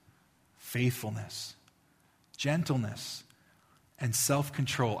 Goodness. Faithfulness. Gentleness. And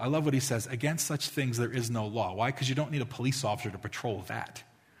self-control. I love what he says. Against such things there is no law. Why? Because you don't need a police officer to patrol that.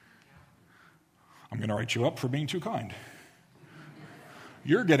 I'm going to write you up for being too kind.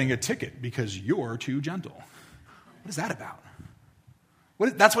 You're getting a ticket because you're too gentle. What is that about?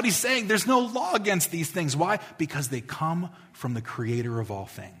 That's what he's saying. There's no law against these things. Why? Because they come from the Creator of all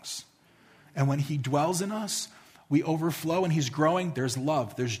things. And when he dwells in us, we overflow and he's growing. There's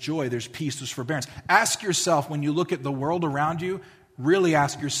love, there's joy, there's peace, there's forbearance. Ask yourself when you look at the world around you, really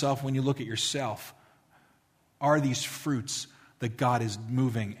ask yourself when you look at yourself, are these fruits that God is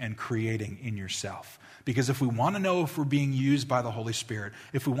moving and creating in yourself? Because if we want to know if we're being used by the Holy Spirit,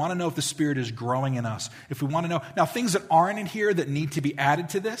 if we want to know if the Spirit is growing in us, if we want to know, now things that aren't in here that need to be added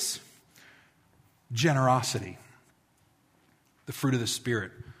to this, generosity, the fruit of the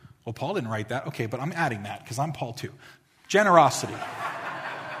Spirit. Well, Paul didn't write that. Okay, but I'm adding that because I'm Paul too. Generosity.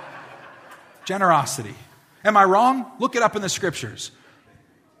 Generosity. Am I wrong? Look it up in the scriptures.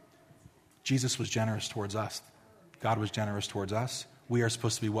 Jesus was generous towards us. God was generous towards us. We are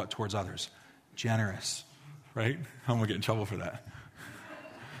supposed to be what towards others? Generous, right? I'm going to get in trouble for that.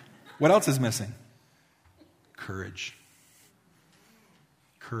 What else is missing? Courage.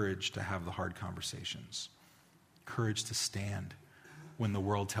 Courage to have the hard conversations. Courage to stand when the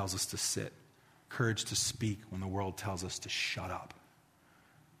world tells us to sit. Courage to speak when the world tells us to shut up.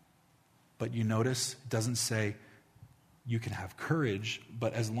 But you notice, it doesn't say you can have courage,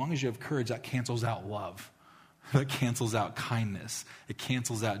 but as long as you have courage, that cancels out love. That cancels out kindness. It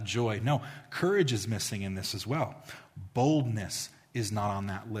cancels out joy. No, courage is missing in this as well. Boldness is not on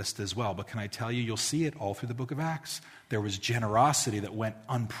that list as well. But can I tell you, you'll see it all through the book of Acts. There was generosity that went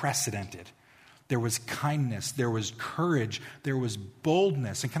unprecedented. There was kindness. There was courage. There was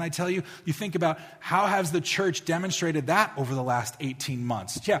boldness. And can I tell you, you think about how has the church demonstrated that over the last 18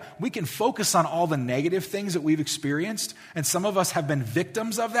 months? Yeah, we can focus on all the negative things that we've experienced. And some of us have been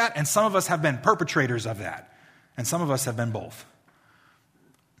victims of that. And some of us have been perpetrators of that. And some of us have been both.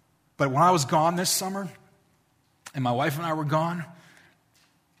 But when I was gone this summer, and my wife and I were gone,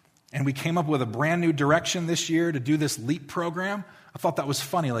 and we came up with a brand new direction this year to do this LEAP program, I thought that was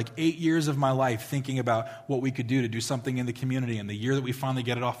funny. Like 8 years of my life thinking about what we could do to do something in the community, and the year that we finally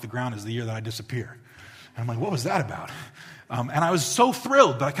get it off the ground is the year that I disappear. And I'm like, what was that about? And I was so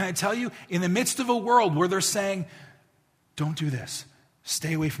thrilled. But can I tell you, in the midst of a world where they're saying, don't do this.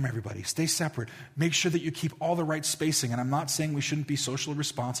 Stay away from everybody. Stay separate. Make sure that you keep all the right spacing. And I'm not saying we shouldn't be socially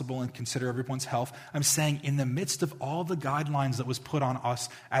responsible and consider everyone's health. I'm saying in the midst of all the guidelines that was put on us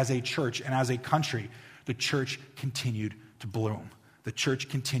as a church and as a country, the church continued to bloom. The church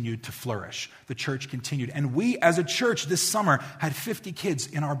continued to flourish. The church continued. And we as a church this summer had 50 kids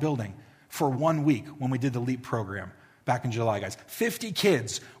in our building for 1 week when we did the LEAP program. Back in July, guys. 50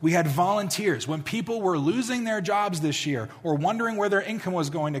 kids. We had volunteers. When people were losing their jobs this year or wondering where their income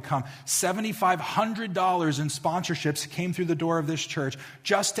was going to come, $7,500 in sponsorships came through the door of this church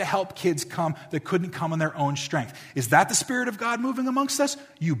just to help kids come that couldn't come in their own strength. Is that the Spirit of God moving amongst us?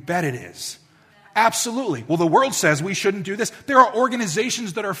 You bet it is. Absolutely. Well, the world says we shouldn't do this. There are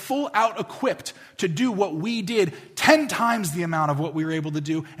organizations that are full out equipped to do what we did 10 times the amount of what we were able to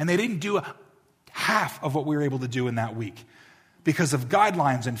do, and they didn't do half of what we were able to do in that week because of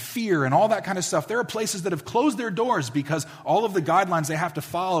guidelines and fear and all that kind of stuff. There are places that have closed their doors because all of the guidelines they have to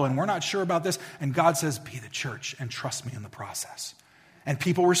follow, and we're not sure about this. And God says, be the church and trust me in the process. And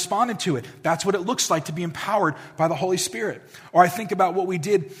people responded to it. That's what it looks like to be empowered by the Holy Spirit. Or I think about what we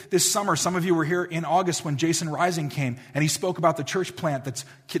did this summer. Some of you were here in August when Jason Rising came, and he spoke about the church plant that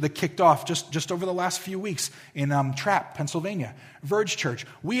kicked off just over the last few weeks in Trapp, Pennsylvania. Verge Church.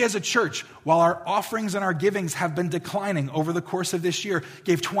 We as a church, while our offerings and our givings have been declining over the course of this year,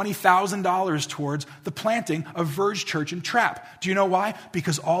 gave $20,000 towards the planting of Verge Church in Trapp. Do you know why?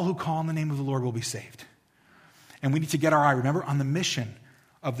 Because all who call on the name of the Lord will be saved. And we need to get our eye, remember, on the mission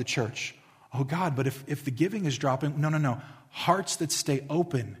of the church. Oh God, but if the giving is dropping, no. Hearts that stay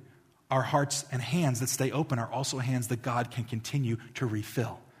open our hearts and hands that stay open are also hands that God can continue to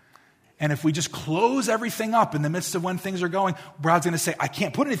refill. And if we just close everything up in the midst of when things are going, God's going to say, I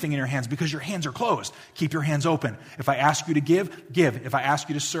can't put anything in your hands because your hands are closed. Keep your hands open. If I ask you to give, give. If I ask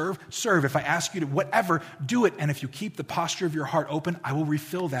you to serve, serve. If I ask you to whatever, do it. And if you keep the posture of your heart open, I will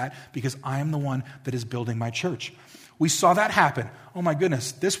refill that because I am the one that is building my church. We saw that happen. Oh my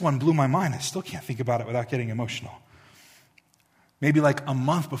goodness, this one blew my mind. I still can't think about it without getting emotional. Maybe like a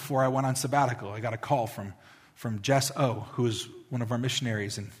month before I went on sabbatical, I got a call from Jess O, who is one of our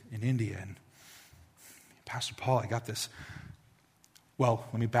missionaries in India. And Pastor Paul, I got this. Well,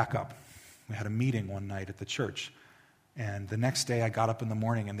 let me back up. We had a meeting one night at the church. And the next day I got up in the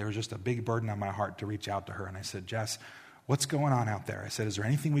morning and there was just a big burden on my heart to reach out to her. And I said, Jess, what's going on out there? I said, is there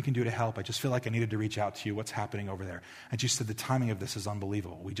anything we can do to help? I just feel like I needed to reach out to you. What's happening over there? And she said, the timing of this is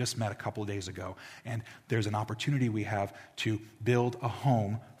unbelievable. We just met a couple of days ago, and there's an opportunity we have to build a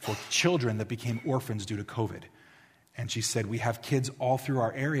home for children that became orphans due to COVID. And she said, we have kids all through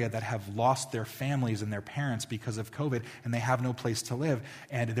our area that have lost their families and their parents because of COVID, and they have no place to live.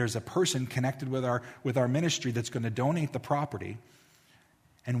 And there's a person connected with our ministry that's going to donate the property.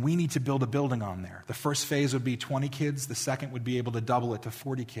 And we need to build a building on there. The first phase would be 20 kids. The second would be able to double it to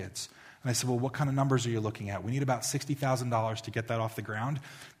 40 kids. And I said, well, what kind of numbers are you looking at? We need about $60,000 to get that off the ground.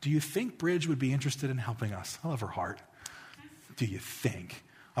 Do you think Bridge would be interested in helping us? I love her heart. Do you think?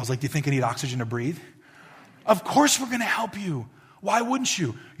 I was like, do you think I need oxygen to breathe? Of course we're going to help you. Why wouldn't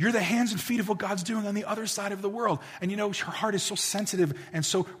you? You're the hands and feet of what God's doing on the other side of the world. And you know, her heart is so sensitive and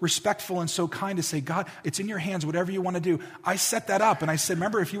so respectful and so kind to say, God, it's in your hands, whatever you want to do. I set that up and I said,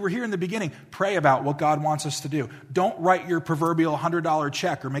 remember, if you were here in the beginning, pray about what God wants us to do. Don't write your proverbial $100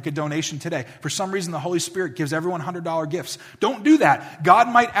 check or make a donation today. For some reason, the Holy Spirit gives everyone $100 gifts. Don't do that. God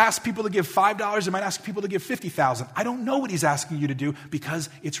might ask people to give $5. He might ask people to give $50,000. I don't know what he's asking you to do because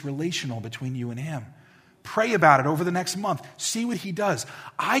it's relational between you and him. Pray about it over the next month. See what he does.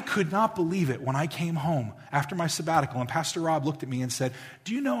 I could not believe it when I came home after my sabbatical and Pastor Rob looked at me and said,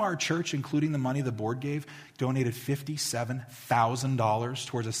 do you know our church, including the money the board gave, donated $57,000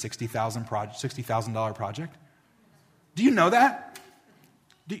 towards a $60,000 project? Do you know that?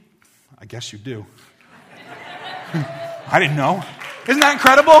 I guess you do. I didn't know. Isn't that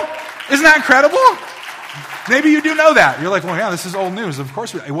incredible? Isn't that incredible? Maybe you do know that. You're like, well, yeah, this is old news. Of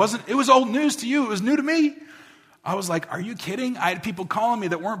course, it wasn't. It was old news to you. It was new to me. I was like, are you kidding? I had people calling me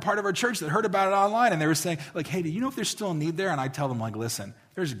that weren't part of our church that heard about it online, and they were saying, like, hey, do you know if there's still a need there? And I tell them, like, listen,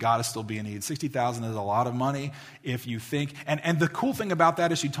 there's got to still be a need. $60,000 is a lot of money if you think. And the cool thing about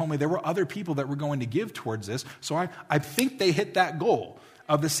that is she told me there were other people that were going to give towards this. So I think they hit that goal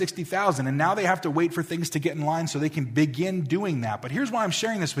of the $60,000, and now they have to wait for things to get in line so they can begin doing that. But here's why I'm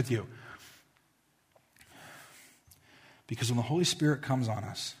sharing this with you. Because when the Holy Spirit comes on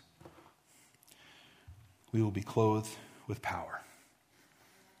us, we will be clothed with power.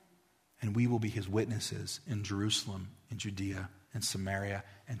 And we will be his witnesses in Jerusalem, in Judea, and Samaria,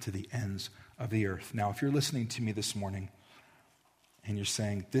 and to the ends of the earth. Now, if you're listening to me this morning, and you're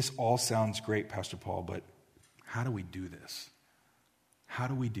saying, this all sounds great, Pastor Paul, but how do we do this? How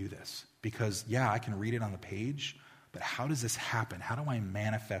do we do this? Because, yeah, I can read it on the page, but how does this happen? How do I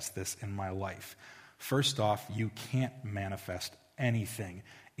manifest this in my life? First off, you can't manifest anything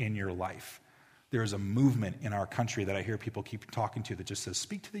in your life. There is a movement in our country that I hear people keep talking to that just says,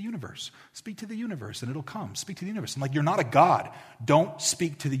 speak to the universe, and it'll come. Speak to the universe. I'm like, you're not a God. Don't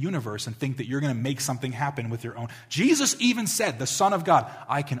speak to the universe and think that you're going to make something happen with your own. Jesus even said, the Son of God,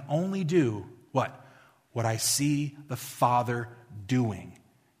 I can only do what? What I see the Father doing.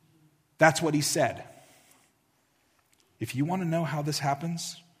 That's what he said. If you want to know how this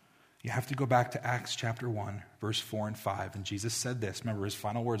happens, you have to go back to Acts chapter 1, verse 4 and 5. And Jesus said this. Remember his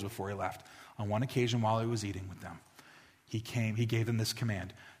final words before he left. On one occasion while he was eating with them, he gave them this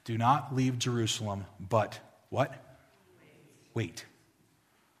command. Do not leave Jerusalem, but what? Wait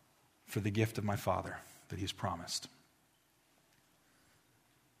for the gift of my Father that he's promised,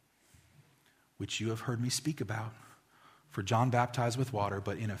 which you have heard me speak about. For John baptized with water,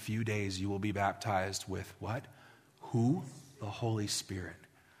 but in a few days you will be baptized with what? Who? The Holy Spirit.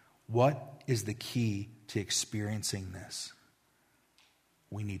 What is the key to experiencing this?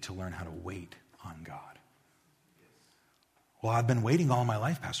 We need to learn how to wait on God. Well, I've been waiting all my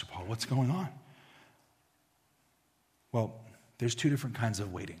life, Pastor Paul. What's going on? Well, there's two different kinds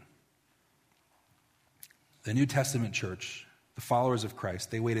of waiting. The New Testament church, the followers of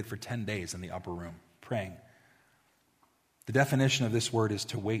Christ, they waited for 10 days in the upper room, praying. The definition of this word is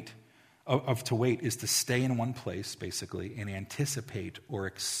to wait. To wait is to stay in one place, basically, and anticipate or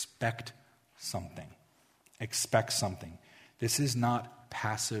expect something. Expect something. This is not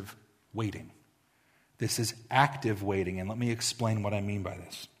passive waiting. This is active waiting, and let me explain what I mean by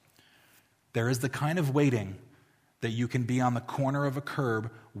this. There is the kind of waiting that you can be on the corner of a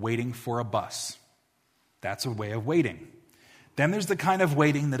curb waiting for a bus. That's a way of waiting. Then there's the kind of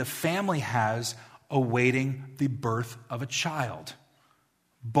waiting that a family has awaiting the birth of a child.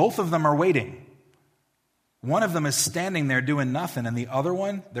 Both of them are waiting. One of them is standing there doing nothing, and the other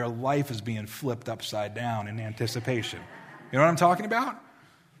one, their life is being flipped upside down in anticipation. You know what I'm talking about?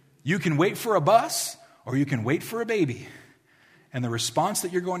 You can wait for a bus, or you can wait for a baby. And the response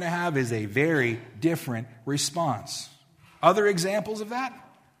that you're going to have is a very different response. Other examples of that?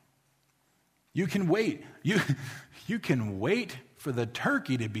 You can wait. You can wait for the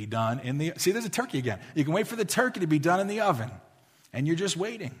turkey to be done in the... See, there's a turkey again. You can wait for the turkey to be done in the oven, and you're just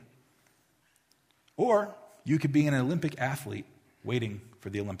waiting. Or you could be an Olympic athlete waiting for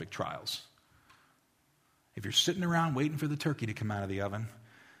the Olympic trials. If you're sitting around waiting for the turkey to come out of the oven,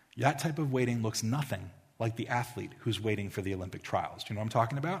 that type of waiting looks nothing like the athlete who's waiting for the Olympic trials. Do you know what I'm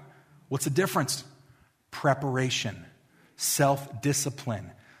talking about? What's the difference? Preparation,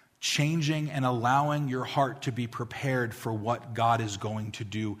 self-discipline, changing and allowing your heart to be prepared for what God is going to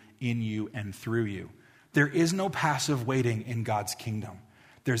do in you and through you. There is no passive waiting in God's kingdom.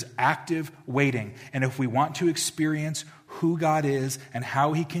 There's active waiting. And if we want to experience who God is and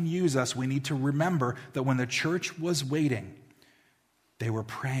how he can use us, we need to remember that when the church was waiting, they were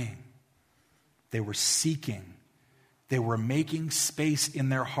praying. They were seeking. They were making space in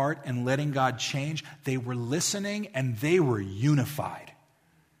their heart and letting God change. They were listening and they were unified.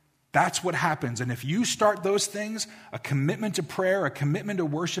 That's what happens. And if you start those things, a commitment to prayer, a commitment to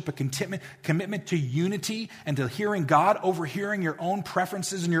worship, a commitment to unity and to hearing God over hearing your own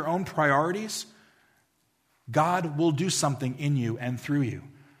preferences and your own priorities, God will do something in you and through you.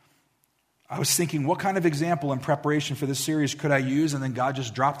 I was thinking, what kind of example in preparation for this series could I use? And then God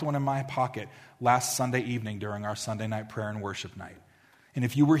just dropped one in my pocket last Sunday evening during our Sunday night prayer and worship night. And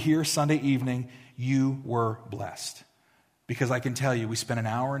if you were here Sunday evening, you were blessed. Because I can tell you, we spent an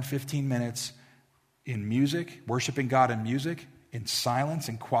hour and 15 minutes in music, worshiping God in music, in silence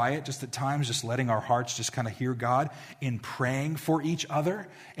and quiet, just at times, just letting our hearts just kind of hear God, in praying for each other,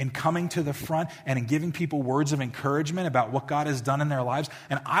 and coming to the front and in giving people words of encouragement about what God has done in their lives.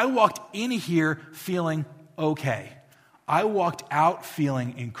 And I walked in here feeling okay. I walked out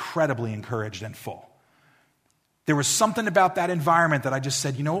feeling incredibly encouraged and full. There was something about that environment that I just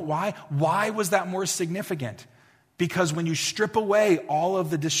said, you know what, why? Why was that more significant? Because when you strip away all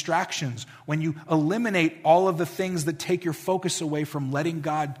of the distractions, when you eliminate all of the things that take your focus away from letting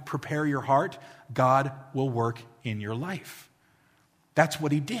God prepare your heart, God will work in your life. That's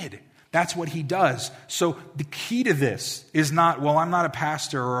what he did. That's what he does. So the key to this is not, well, I'm not a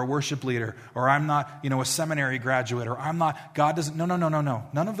pastor or a worship leader, or I'm not, a seminary graduate, or I'm not, God doesn't, no.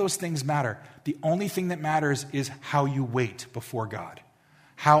 None of those things matter. The only thing that matters is how you wait before God.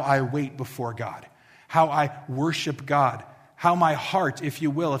 How I wait before God. How I worship God, how my heart, if you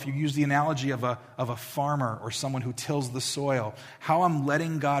will, if you use the analogy of a farmer or someone who tills the soil, how I'm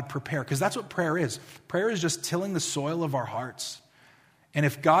letting God prepare. Because that's what prayer is. Prayer is just tilling the soil of our hearts. And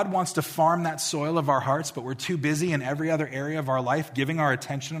if God wants to farm that soil of our hearts, but we're too busy in every other area of our life, giving our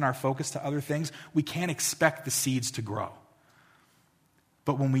attention and our focus to other things, we can't expect the seeds to grow.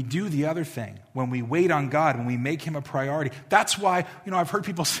 But when we do the other thing, when we wait on God, when we make him a priority, that's why, I've heard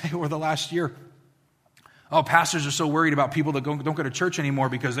people say over the last year, oh, pastors are so worried about people that don't go to church anymore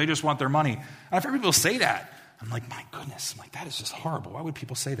because they just want their money. And I've heard people say that. I'm like, my goodness, that is just horrible. Why would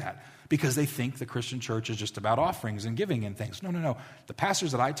people say that? Because they think the Christian church is just about offerings and giving and things. No. The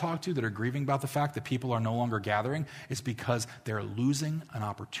pastors that I talk to that are grieving about the fact that people are no longer gathering is because they're losing an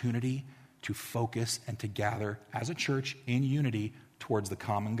opportunity to focus and to gather as a church in unity towards the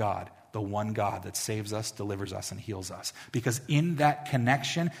common God, the one God that saves us, delivers us, and heals us. Because in that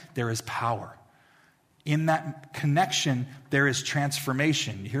connection, there is power. In that connection, there is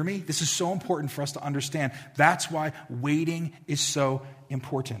transformation. You hear me? This is so important for us to understand. That's why waiting is so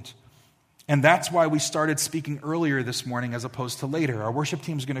important. And that's why we started speaking earlier this morning as opposed to later. Our worship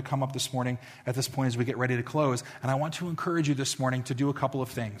team is going to come up this morning at this point as we get ready to close. And I want to encourage you this morning to do a couple of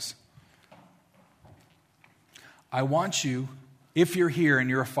things. I want you, if you're here and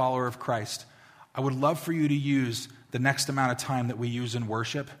you're a follower of Christ, I would love for you to use the next amount of time that we use in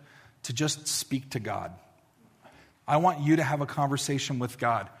worship to just speak to God. I want you to have a conversation with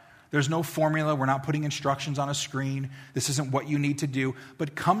God. There's no formula. We're not putting instructions on a screen. This isn't what you need to do.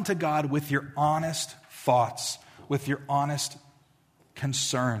 But come to God with your honest thoughts, with your honest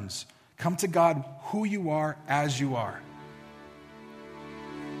concerns. Come to God who you are as you are.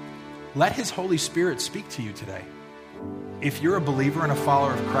 Let his Holy Spirit speak to you today. If you're a believer and a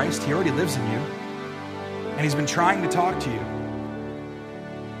follower of Christ, he already lives in you. And he's been trying to talk to you.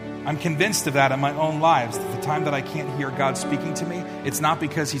 I'm convinced of that in my own lives. That the time that I can't hear God speaking to me, it's not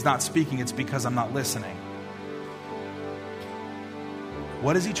because he's not speaking, it's because I'm not listening.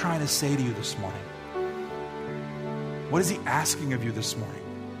 What is he trying to say to you this morning? What is he asking of you this morning?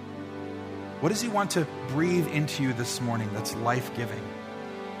 What does he want to breathe into you this morning that's life-giving?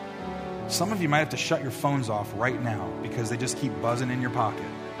 Some of you might have to shut your phones off right now because they just keep buzzing in your pocket.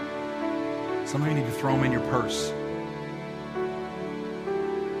 Some of you need to throw them in your purse.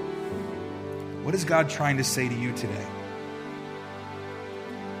 What is God trying to say to you today?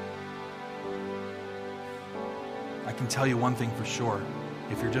 I can tell you one thing for sure.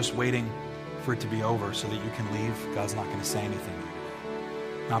 If you're just waiting for it to be over so that you can leave, God's not going to say anything to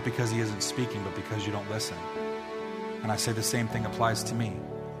you. Not because he isn't speaking, but because you don't listen. And I say the same thing applies to me.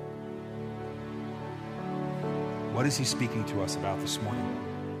 What is he speaking to us about this morning?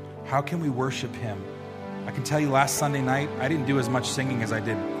 How can we worship him? I can tell you last Sunday night, I didn't do as much singing as I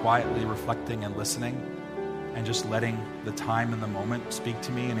did quietly reflecting and listening and just letting the time and the moment speak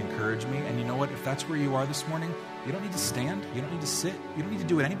to me and encourage me. And you know what? If that's where you are this morning, you don't need to stand. You don't need to sit. You don't need to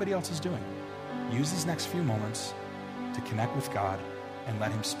do what anybody else is doing. Use these next few moments to connect with God and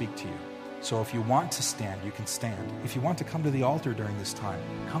let him speak to you. So if you want to stand, you can stand. If you want to come to the altar during this time,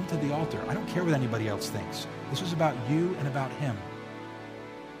 come to the altar. I don't care what anybody else thinks. This is about you and about him.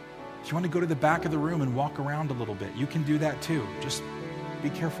 If you want to go to the back of the room and walk around a little bit, you can do that too. Just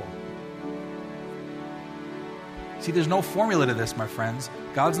be careful. See, there's no formula to this, my friends.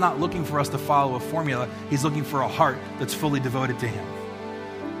 God's not looking for us to follow a formula. He's looking for a heart that's fully devoted to him.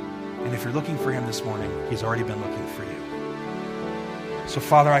 And if you're looking for him this morning, he's already been looking for you. So,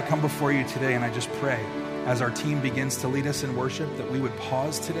 Father, I come before you today and I just pray as our team begins to lead us in worship that we would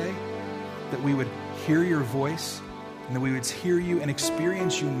pause today, that we would hear your voice, and that we would hear you and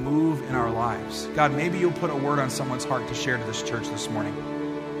experience you move in our lives. God, maybe you'll put a word on someone's heart to share to this church this morning.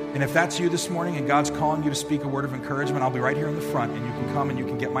 And if that's you this morning and God's calling you to speak a word of encouragement, I'll be right here in the front and you can come and you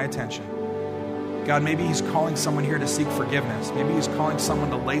can get my attention. God, maybe he's calling someone here to seek forgiveness. Maybe he's calling someone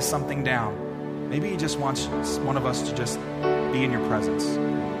to lay something down. Maybe he just wants one of us to just be in your presence.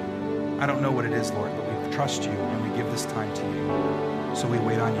 I don't know what it is, Lord, but we trust you and we give this time to you. So we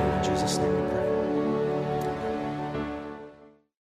wait on you. In Jesus' name we pray.